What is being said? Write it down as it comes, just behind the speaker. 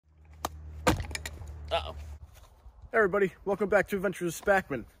Uh-oh. Hey everybody, welcome back to Adventures with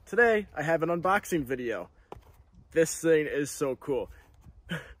Spackman. Today, I have an unboxing video. This thing is so cool.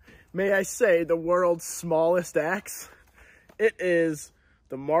 May I say, the world's smallest axe? It is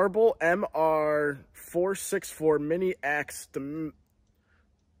the Marble MR464 Mini Axe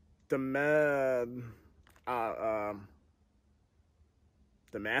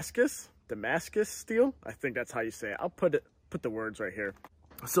Damascus steel. I think that's how you say it. I'll put the words right here.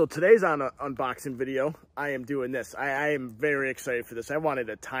 So today's unboxing video, I am doing this. I am very excited for this. I wanted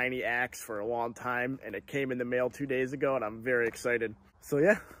a tiny axe for a long time, and it came in the mail 2 days ago, and I'm very excited. So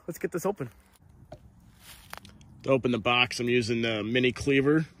yeah, let's get this open. To open the box, I'm using the mini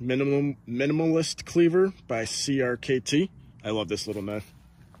cleaver, minimalist cleaver by CRKT. I love this little knife.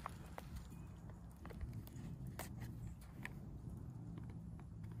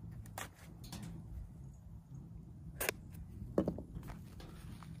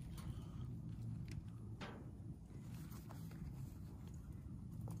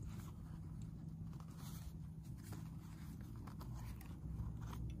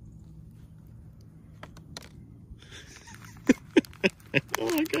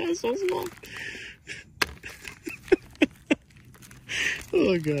 Oh my god, it's so small.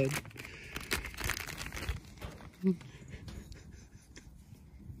 Oh my god.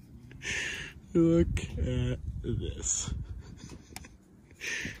 Look at this.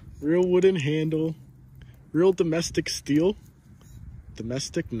 Real wooden handle. Real domestic steel.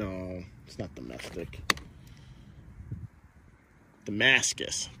 Domestic? No, it's not domestic.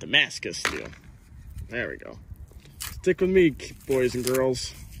 Damascus steel. There we go. Stick with me, boys and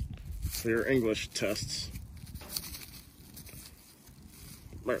girls, for your English tests.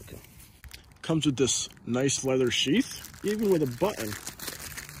 America. Comes with this nice leather sheath, even with a button.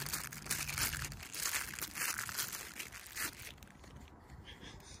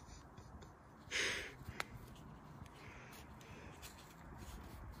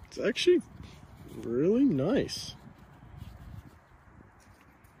 It's actually really nice.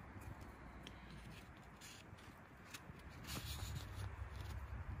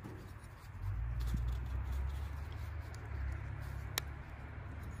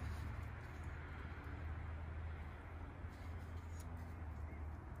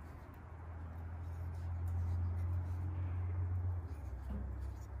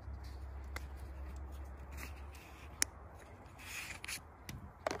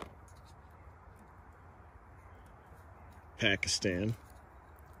 Pakistan.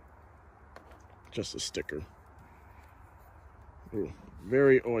 Just a sticker. Ooh,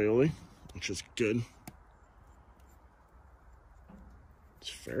 very oily, which is good. It's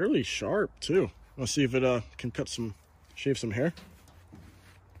fairly sharp too. Let's see if it can shave some hair.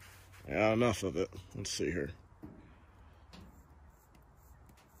 Yeah, enough of it. Let's see here.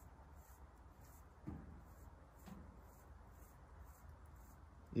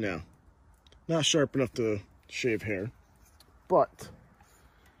 No, not sharp enough to shave hair. But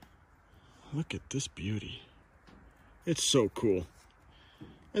look at this beauty. It's so cool.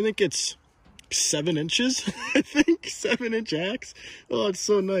 I think it's 7 inches. I think 7-inch axe. Oh, it's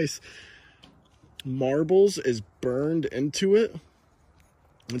so nice. Marbles is burned into it.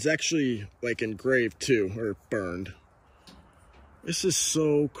 It's actually like engraved too, or burned. This is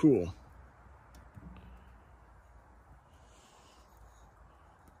so cool.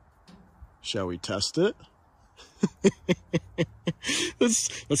 Shall we test it? Let's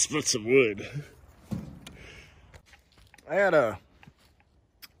split some wood. I had a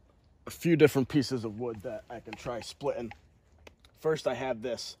few different pieces of wood that I can try splitting. First, I have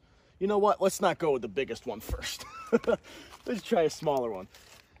this. You know what? Let's not go with the biggest one first. Let's try a smaller one.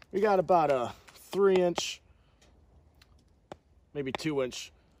 We got about a 3-inch, maybe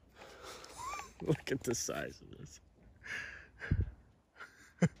 2-inch. Look at the size of this.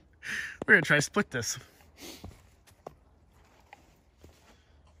 We're gonna try to split this.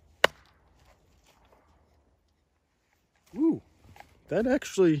 Ooh, that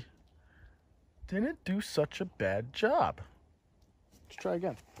actually didn't do such a bad job. Let's try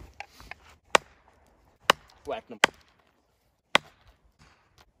again. Whack them.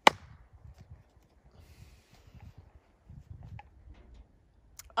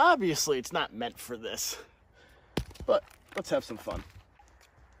 Obviously, it's not meant for this, but let's have some fun.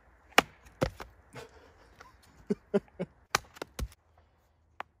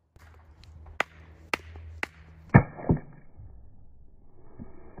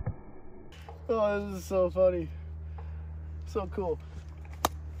 Oh, this is so funny. So cool.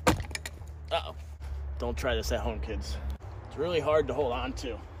 Uh-oh. Don't try this at home, kids. It's really hard to hold on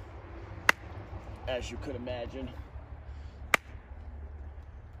to, as you could imagine.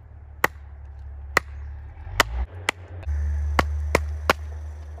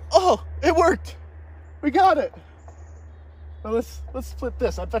 It worked. We got it. Now let's split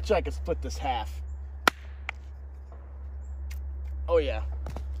this. I bet you I could split this half. Oh yeah.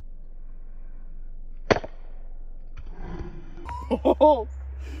 Oh.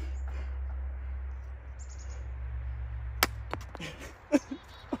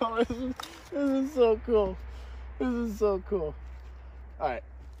 Oh, this is so cool. This is so cool. All right.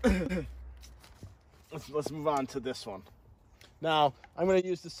 let's move on to this one. Now, I'm going to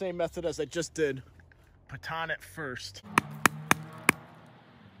use the same method as I just did. Baton it first.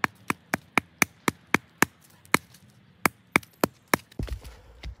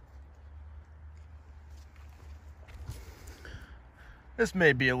 This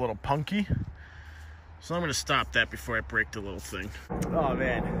may be a little punky, so I'm going to stop that before I break the little thing. Oh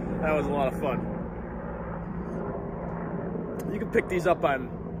man, that was a lot of fun. You can pick these up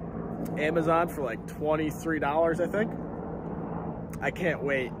on Amazon for like $23, I think. I can't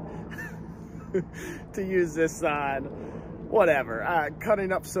wait to use this on whatever,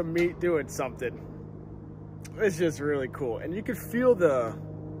 cutting up some meat, doing something. It's just really cool. And you can feel the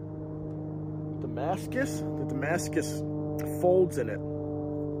Damascus folds in it.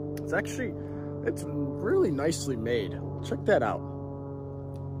 It's really nicely made. Check that out.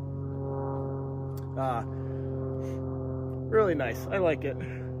 Really nice. I like it.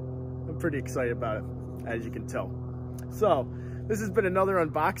 I'm pretty excited about it, as you can tell. So, this has been another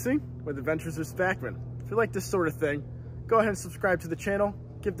unboxing with Adventures of Spackman. If you like this sort of thing, go ahead and subscribe to the channel.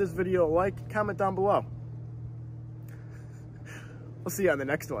 Give this video a like, comment down below. We'll see you on the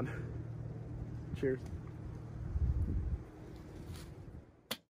next one. Cheers.